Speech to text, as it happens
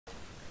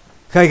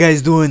Hi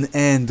guys, doing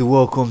and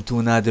welcome to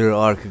another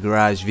Arc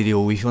Garage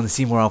video. If you want to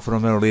see more Alfa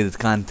Romeo related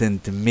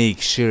content,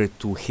 make sure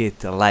to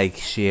hit like,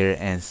 share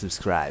and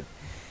subscribe.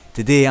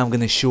 Today I'm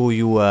gonna show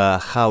you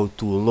how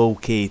to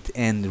locate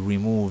and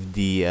remove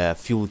the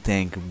fuel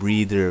tank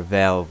breather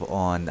valve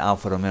on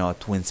Alfa Romeo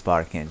Twin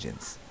Spark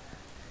engines.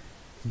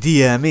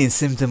 The main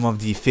symptom of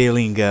the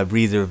failing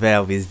breather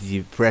valve is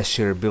the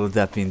pressure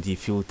buildup in the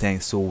fuel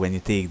tank, so when you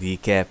take the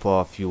cap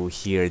off you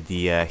hear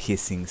the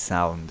hissing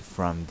sound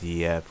from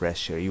the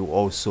pressure. You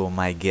also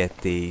might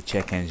get a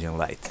check engine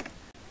light.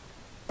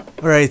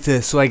 Alright,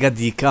 so I got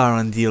the car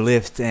on the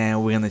lift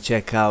and we're gonna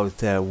check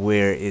out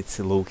where it's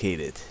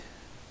located.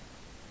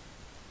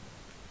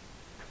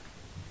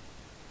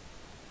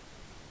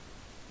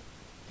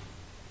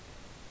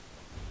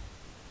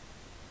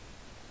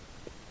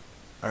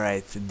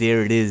 Alright,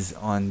 there it is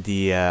on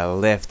the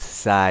left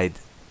side,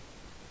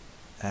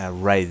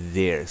 right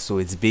there. So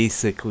it's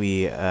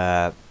basically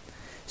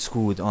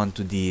screwed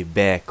onto the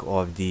back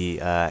of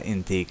the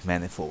intake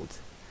manifold.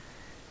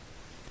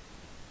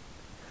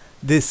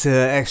 This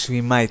actually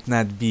might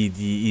not be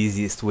the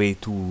easiest way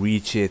to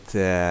reach it.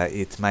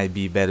 It might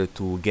be better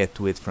to get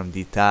to it from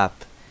the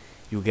top.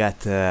 You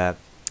got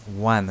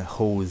one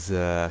hose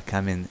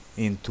coming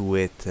into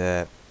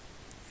it.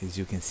 As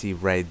you can see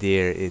right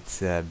there, it's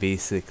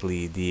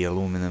basically the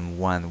aluminum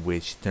one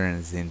which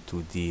turns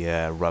into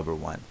the rubber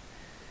one.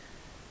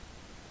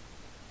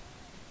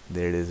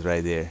 There it is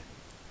right there.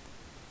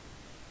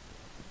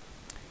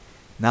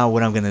 Now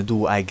what I'm gonna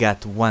do, I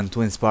got one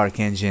twin spark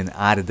engine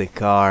out of the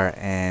car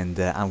and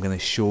I'm gonna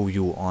show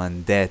you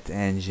on that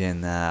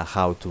engine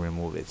how to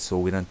remove it. So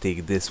we don't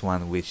take this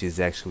one which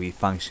is actually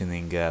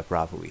functioning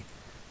properly.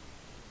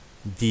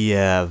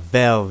 The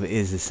valve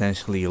is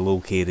essentially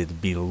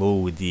located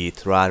below the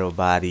throttle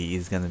body.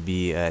 It's gonna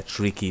be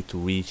tricky to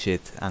reach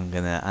it. I'm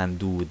gonna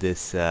undo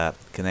this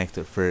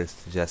connector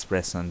first. Just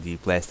press on the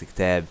plastic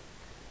tab.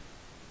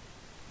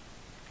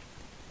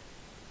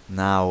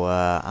 Now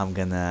I'm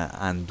gonna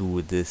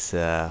undo this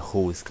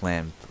hose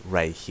clamp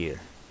right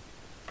here.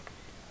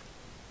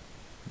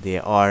 They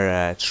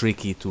are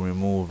tricky to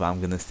remove.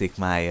 I'm gonna stick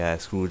my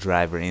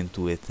screwdriver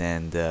into it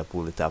and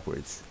pull it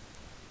upwards.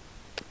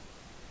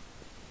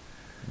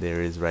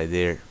 There it is right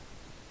there.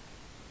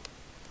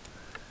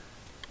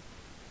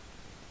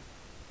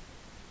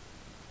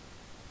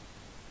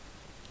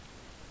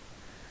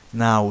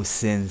 Now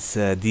since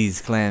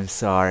these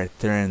clamps are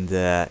turned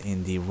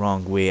in the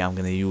wrong way, I'm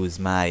gonna use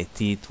my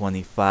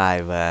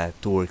T25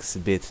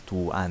 Torx bit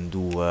to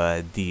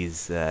undo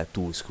these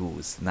two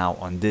screws. Now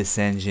on this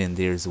engine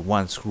there's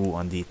one screw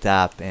on the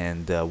top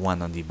and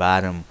one on the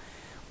bottom,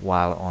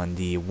 while on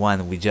the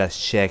one we just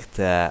checked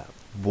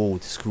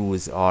both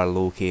screws are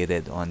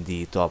located on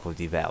the top of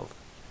the valve.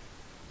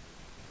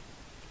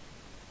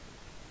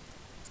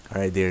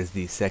 Alright, there's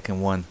the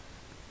second one.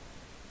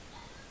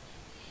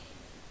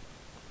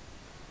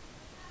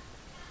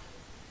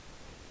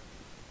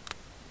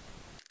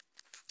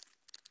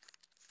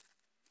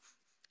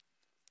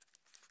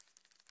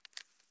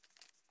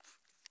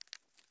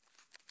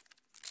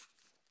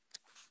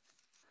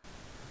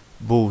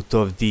 Both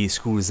of the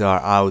screws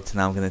are out.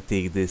 Now I'm gonna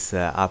take this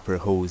upper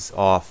hose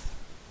off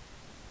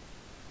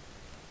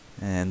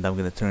and I'm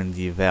gonna turn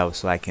the valve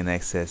so I can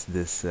access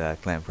this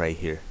clamp right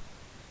here.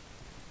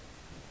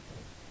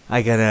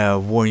 I gotta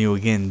warn you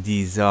again,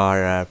 these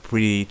are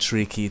pretty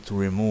tricky to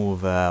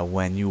remove.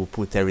 When you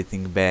put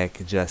everything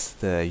back,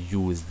 just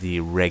use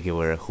the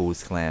regular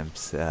hose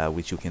clamps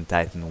which you can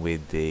tighten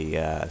with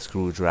a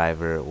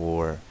screwdriver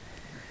or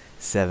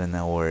 7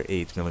 or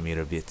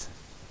 8mm bit.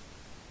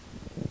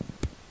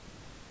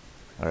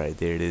 Alright,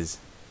 there it is.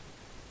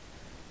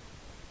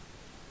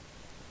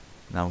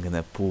 Now I'm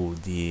gonna pull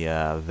the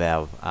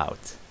valve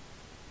out.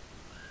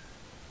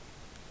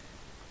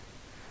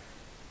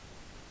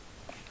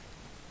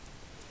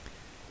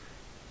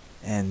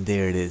 And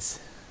there it is.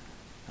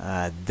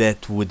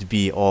 That would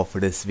be all for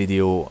this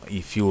video.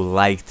 If you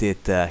liked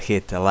it,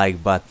 hit the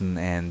like button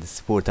and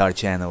support our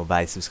channel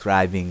by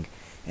subscribing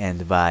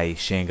and by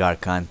sharing our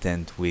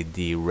content with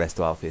the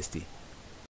rest of Alfa.